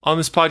On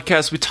this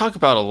podcast, we talk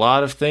about a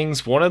lot of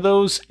things. One of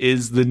those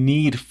is the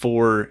need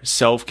for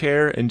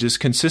self-care and just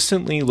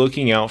consistently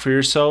looking out for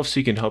yourself so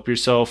you can help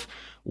yourself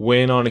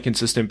win on a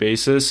consistent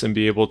basis and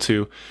be able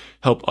to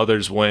help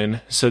others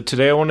win. So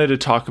today I wanted to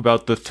talk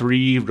about the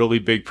three really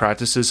big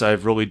practices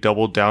I've really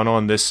doubled down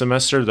on this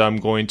semester that I'm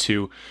going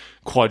to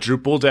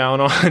quadruple down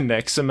on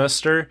next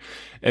semester.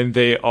 And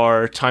they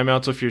are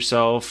timeouts with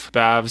yourself,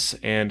 baths,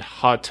 and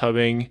hot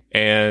tubbing,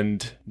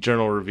 and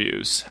journal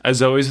reviews.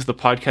 As always, if the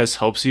podcast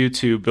helps you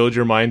to build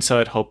your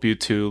mindset, help you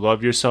to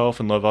love yourself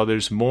and love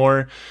others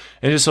more,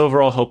 and just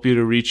overall help you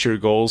to reach your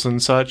goals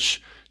and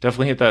such,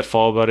 definitely hit that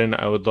follow button.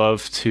 I would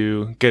love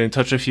to get in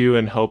touch with you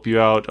and help you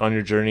out on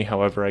your journey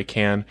however I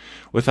can.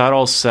 With that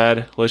all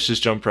said, let's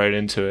just jump right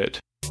into it.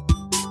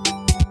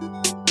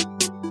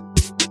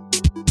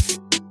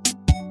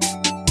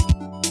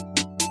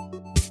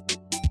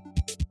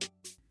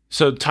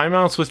 So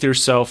timeouts with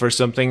yourself are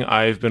something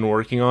I've been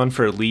working on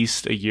for at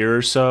least a year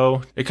or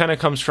so. It kind of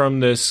comes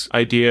from this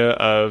idea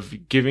of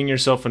giving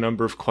yourself a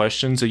number of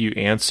questions that you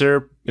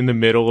answer in the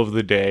middle of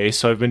the day.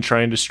 So I've been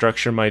trying to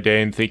structure my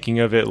day and thinking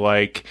of it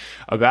like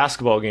a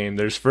basketball game.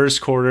 There's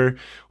first quarter,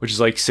 which is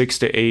like 6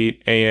 to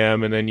 8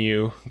 a.m. And then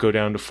you go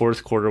down to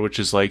fourth quarter, which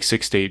is like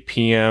 6 to 8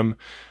 p.m.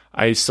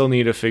 I still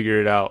need to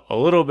figure it out a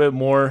little bit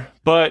more,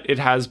 but it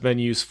has been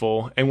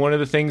useful. And one of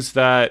the things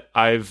that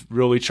I've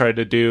really tried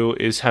to do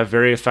is have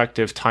very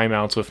effective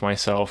timeouts with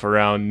myself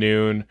around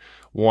noon,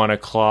 1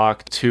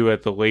 o'clock, 2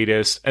 at the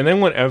latest, and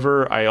then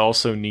whenever I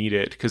also need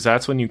it, because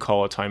that's when you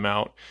call a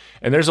timeout.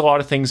 And there's a lot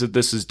of things that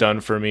this has done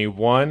for me.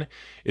 One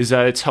is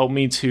that it's helped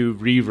me to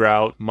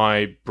reroute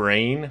my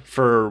brain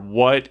for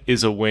what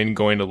is a win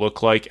going to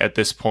look like at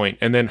this point.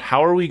 And then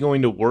how are we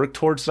going to work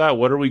towards that?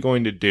 What are we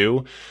going to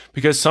do?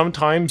 Because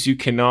sometimes you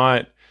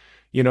cannot,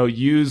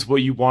 use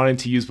what you wanted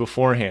to use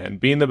beforehand.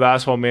 Being the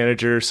basketball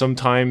manager,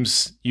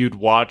 sometimes you'd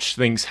watch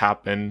things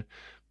happen.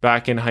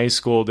 Back in high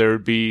school, there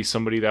would be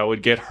somebody that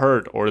would get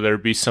hurt, or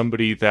there'd be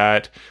somebody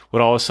that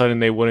would all of a sudden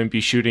they wouldn't be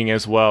shooting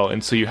as well.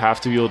 And so you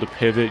have to be able to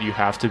pivot. You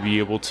have to be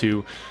able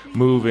to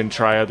move and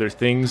try other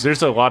things.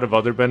 There's a lot of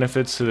other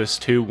benefits to this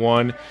too.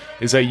 One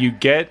is that you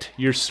get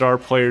your star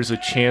players a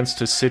chance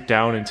to sit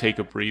down and take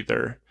a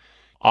breather.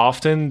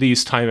 Often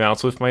these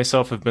timeouts with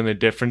myself have been the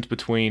difference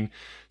between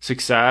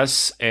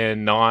success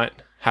and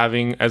not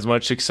having as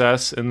much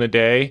success in the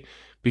day,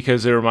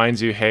 because it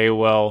reminds you, hey,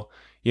 well,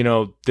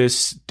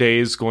 this day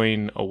is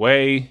going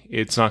away.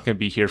 It's not going to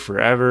be here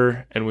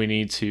forever, and we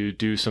need to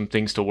do some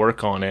things to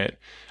work on it.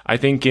 I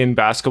think in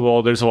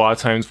basketball, there's a lot of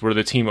times where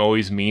the team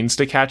always means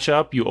to catch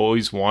up. You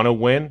always want to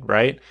win,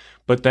 right?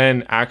 But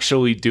then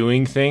actually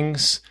doing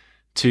things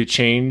to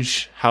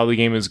change how the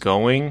game is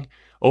going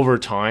over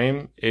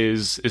time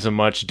is a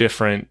much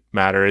different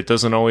matter. It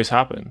doesn't always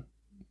happen.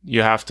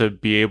 You have to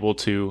be able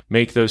to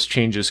make those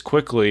changes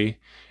quickly,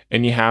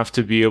 and you have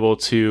to be able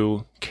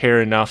to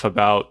care enough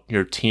about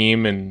your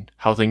team and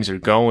how things are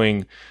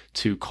going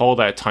to call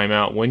that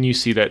timeout when you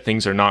see that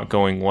things are not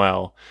going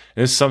well.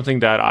 And this is something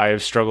that I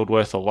have struggled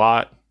with a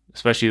lot,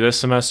 especially this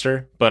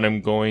semester, but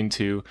I'm going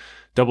to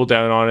double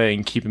down on it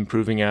and keep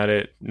improving at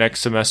it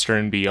next semester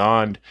and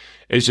beyond,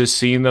 is just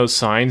seeing those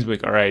signs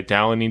like, all right,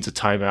 Dallin needs a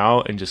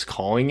timeout, and just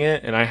calling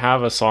it. And I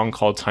have a song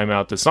called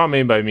Timeout that's not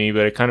made by me,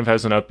 but it kind of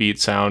has an upbeat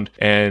sound,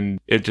 and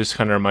it just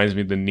kind of reminds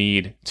me of the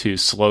need to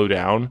slow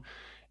down.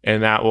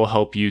 And that will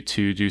help you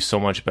to do so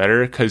much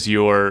better, because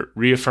you're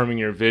reaffirming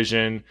your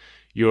vision.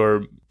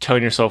 You're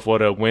telling yourself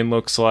what a win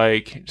looks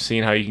like,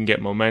 seeing how you can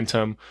get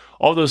momentum,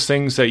 all those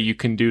things that you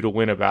can do to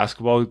win a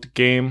basketball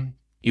game.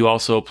 You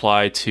also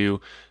apply to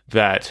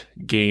that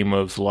game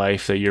of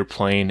life that you're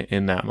playing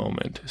in that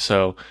moment.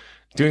 So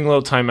doing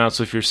little timeouts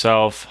with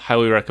yourself,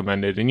 highly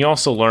recommended. And you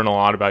also learn a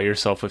lot about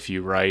yourself if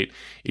you write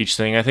each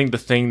thing. I think the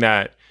thing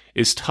that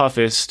is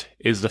toughest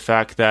is the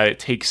fact that it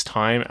takes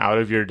time out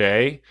of your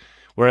day.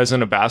 Whereas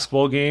in a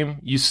basketball game,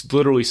 you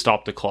literally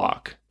stop the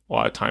clock a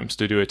lot of times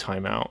to do a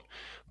timeout.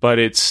 But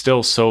it's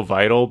still so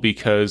vital,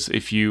 because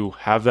if you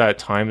have that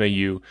time that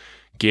you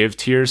give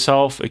to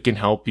yourself, it can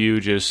help you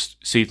just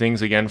see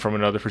things again from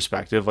another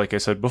perspective, like I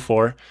said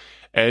before,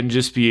 and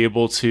just be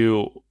able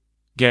to,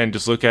 again,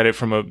 just look at it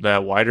from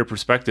that wider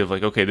perspective.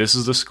 Like, okay, this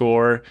is the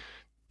score.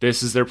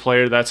 This is their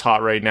player that's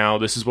hot right now.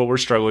 This is what we're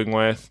struggling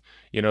with.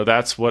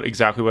 That's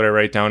exactly what I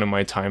write down in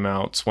my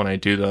timeouts when I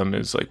do them,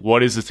 is like,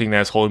 what is the thing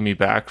that's holding me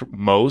back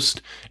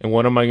most? And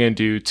what am I going to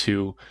do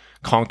to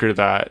conquer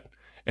that?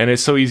 And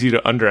it's so easy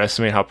to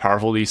underestimate how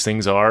powerful these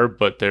things are,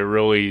 but they're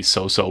really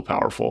so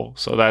powerful.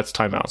 So that's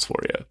timeouts for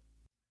you.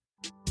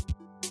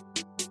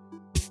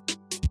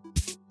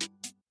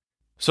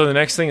 So the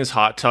next thing is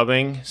hot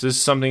tubbing. So this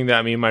is something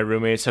that me and my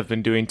roommates have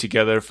been doing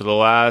together for the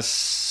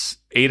last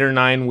 8 or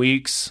 9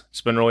 weeks.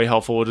 It's been really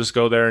helpful. We'll just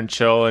go there and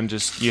chill, and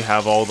just you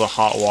have all the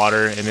hot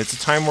water, and it's a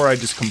time where I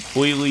just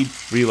completely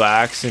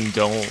relax and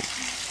don't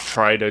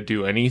try to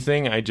do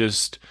anything. I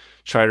just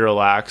try to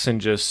relax and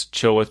just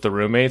chill with the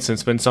roommates. And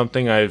it's been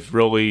something I've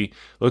really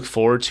looked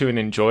forward to and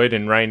enjoyed.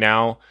 And right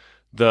now,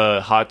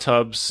 the hot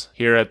tubs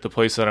here at the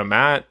place that I'm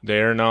at,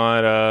 they're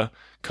not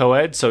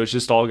co-ed, so it's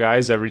just all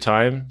guys every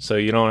time, so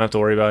you don't have to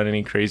worry about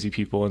any crazy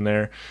people in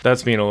there.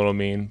 That's being a little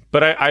mean,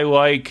 but I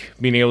like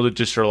being able to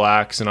just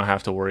relax and not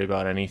have to worry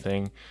about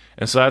anything.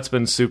 And so that's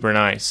been super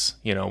nice.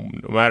 No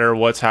matter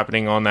what's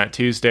happening on that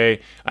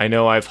Tuesday, I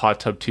know I have Hot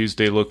Tub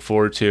Tuesday to look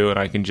forward to, and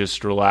I can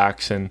just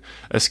relax and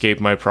escape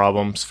my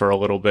problems for a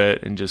little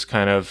bit and just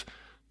kind of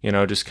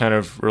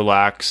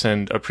relax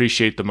and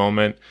appreciate the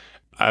moment.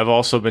 I've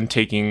also been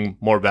taking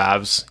more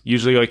baths.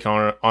 Usually like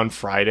on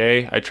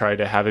Friday, I try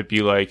to have it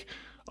be like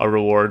a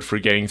reward for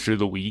getting through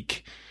the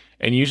week.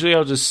 And usually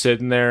I'll just sit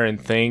in there and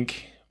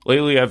think.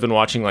 Lately, I've been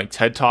watching like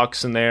TED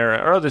Talks in there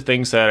or other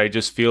things that I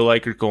just feel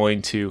like are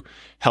going to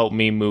help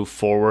me move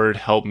forward,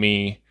 help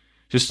me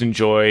just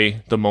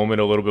enjoy the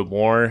moment a little bit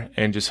more,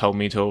 and just help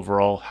me to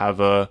overall have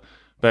a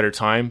better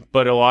time.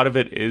 But a lot of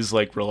it is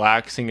like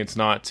relaxing. It's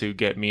not to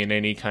get me in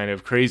any kind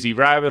of crazy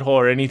rabbit hole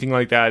or anything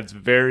like that. It's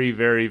very,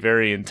 very,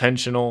 very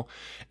intentional.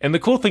 And the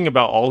cool thing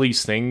about all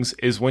these things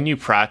is when you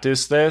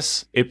practice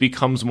this, it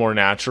becomes more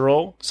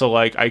natural. So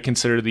like I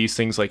consider these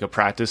things like a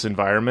practice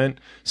environment.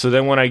 So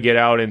then when I get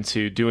out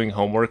into doing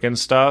homework and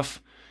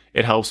stuff,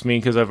 it helps me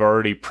because I've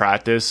already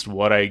practiced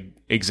what I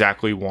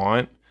exactly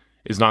want,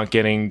 is not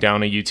getting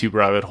down a YouTube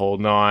rabbit hole,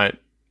 not,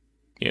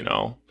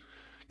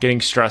 getting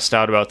stressed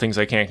out about things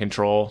I can't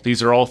control.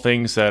 These are all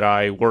things that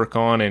I work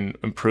on and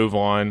improve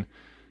on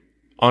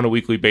a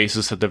weekly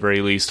basis at the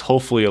very least.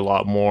 Hopefully a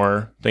lot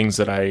more things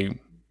that I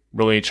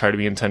really try to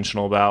be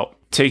intentional about.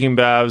 Taking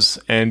baths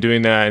and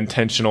doing that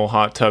intentional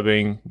hot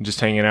tubbing,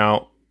 just hanging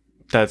out,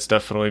 that's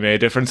definitely made a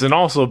difference, and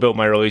also built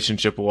my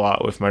relationship a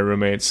lot with my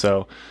roommates.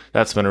 So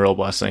that's been a real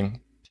blessing.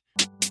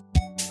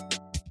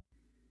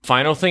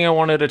 Final thing I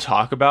wanted to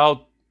talk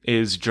about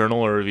is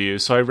journal review.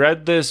 So I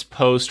read this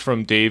post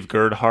from Dave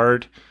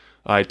Gerhardt.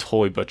 I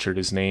totally butchered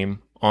his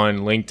name on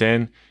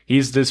LinkedIn.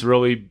 He's this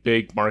really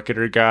big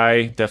marketer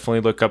guy.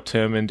 Definitely look up to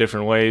him in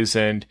different ways.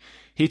 And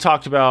he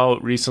talked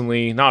about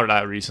recently, not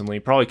that recently,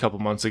 probably a couple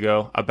months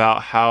ago,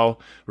 about how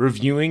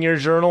reviewing your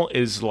journal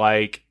is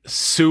like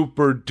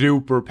super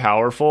duper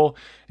powerful.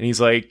 And he's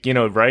like,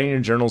 writing your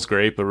journal is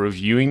great, but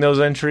reviewing those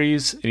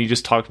entries, and he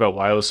just talked about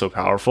why it was so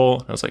powerful.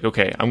 And I was like,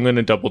 okay, I'm going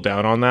to double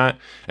down on that.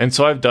 And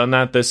so I've done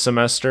that this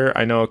semester.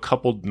 I know a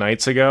couple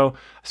nights ago,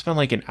 I spent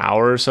like an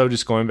hour or so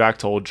just going back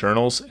to old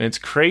journals. And it's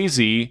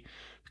crazy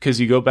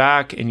because you go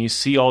back and you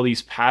see all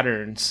these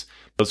patterns.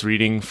 I was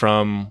reading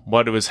from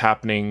what was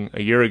happening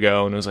a year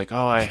ago, and it was like,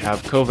 oh, I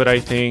have COVID,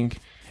 I think.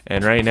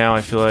 And right now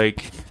I feel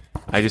like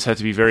I just have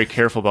to be very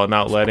careful about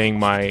not letting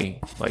my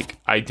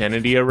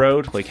identity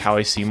erode, like how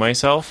I see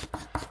myself.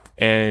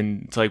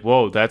 And it's like,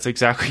 whoa, that's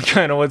exactly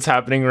kind of what's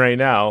happening right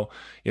now.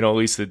 At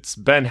least it's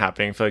been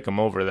happening. I feel like I'm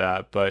over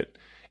that. But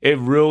it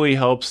really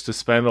helps to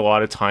spend a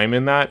lot of time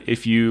in that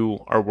if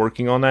you are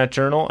working on that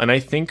journal. And I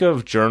think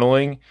of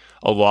journaling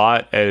a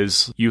lot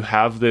as you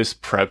have this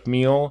prep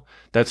meal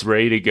that's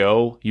ready to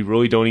go. You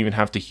really don't even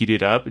have to heat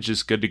it up. It's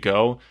just good to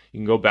go. You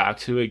can go back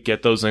to it,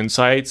 get those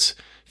insights,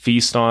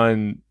 feast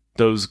on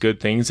those good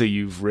things that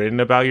you've written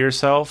about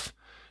yourself,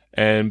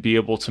 and be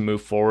able to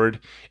move forward.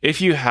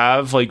 If you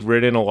have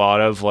written a lot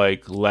of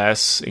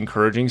less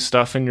encouraging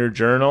stuff in your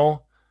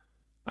journal,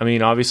 I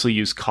mean, obviously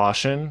use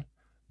caution,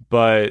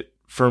 but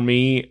for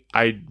me,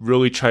 I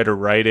really try to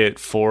write it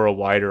for a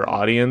wider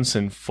audience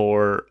and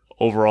for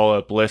overall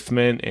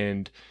upliftment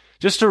and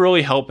just to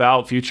really help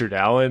out future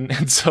Dallin.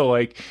 And so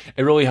it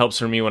really helps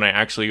for me when I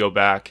actually go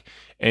back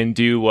and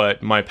do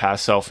what my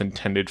past self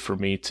intended for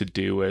me to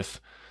do with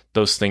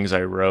those things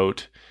I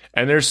wrote.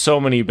 And there's so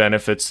many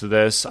benefits to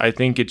this. I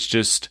think it's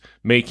just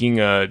making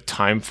a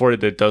time for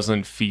it that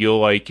doesn't feel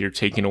like you're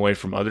taking away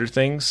from other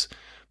things,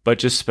 but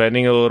just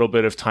spending a little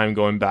bit of time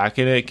going back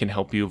in it can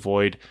help you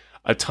avoid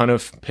a ton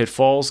of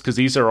pitfalls, because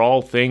these are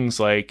all things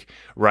like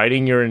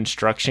writing your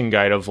instruction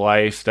guide of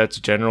life. That's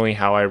generally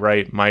how I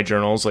write my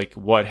journals, like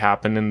what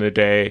happened in the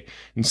day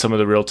and some of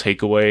the real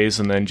takeaways,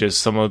 and then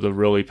just some of the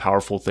really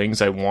powerful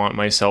things I want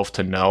myself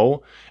to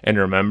know and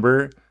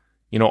remember.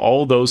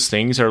 All those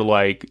things are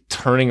like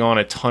turning on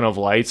a ton of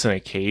lights in a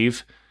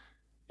cave,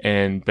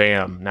 and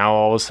bam, now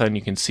all of a sudden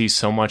you can see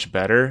so much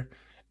better.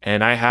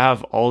 And I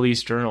have all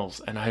these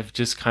journals, and I've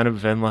just kind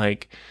of been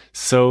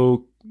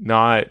so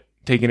not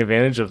taking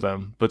advantage of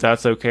them, but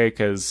that's okay,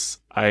 because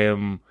I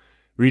am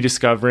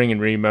rediscovering and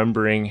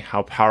remembering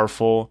how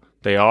powerful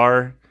they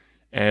are,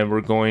 and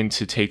we're going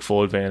to take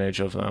full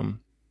advantage of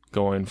them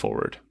going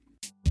forward.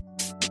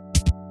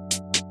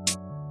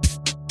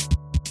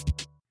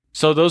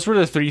 So those were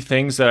the 3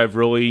 things that I've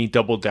really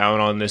doubled down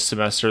on this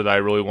semester that I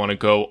really want to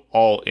go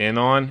all in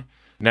on.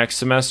 Next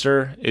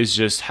semester is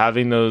just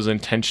having those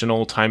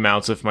intentional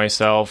timeouts with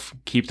myself,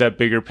 keep that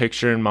bigger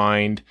picture in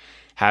mind,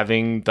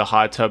 having the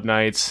hot tub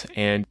nights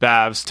and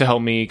baths to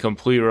help me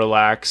completely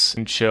relax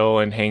and chill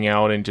and hang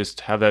out and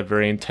just have that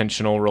very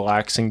intentional,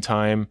 relaxing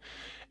time.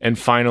 And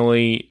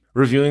finally,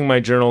 reviewing my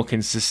journal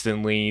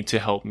consistently to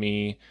help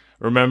me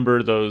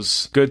remember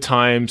those good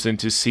times and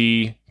to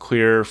see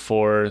clear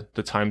for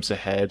the times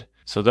ahead.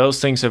 So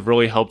those things have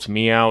really helped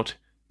me out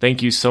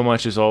thank you so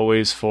much as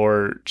always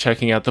for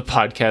checking out the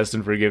podcast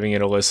and for giving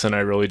it a listen. I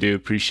really do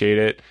appreciate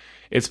it.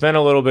 It's been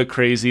a little bit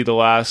crazy the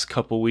last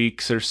couple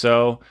weeks or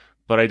so,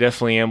 but I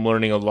definitely am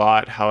learning a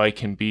lot, how I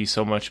can be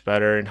so much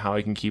better and how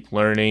I can keep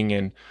learning,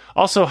 and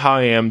also how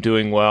I am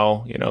doing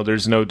well.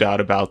 There's no doubt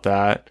about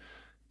that.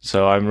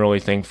 So I'm really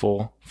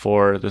thankful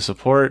for the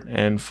support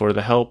and for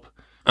the help.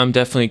 I'm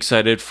definitely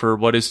excited for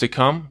what is to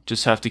come.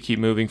 Just have to keep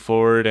moving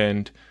forward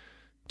and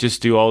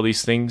just do all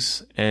these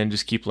things and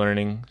just keep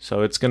learning.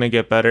 So it's going to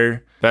get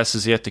better. Best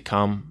is yet to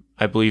come.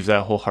 I believe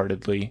that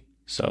wholeheartedly.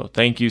 So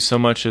thank you so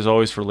much as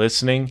always for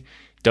listening.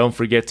 Don't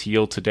forget to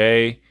yield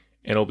today.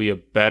 It'll be a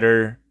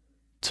better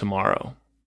tomorrow.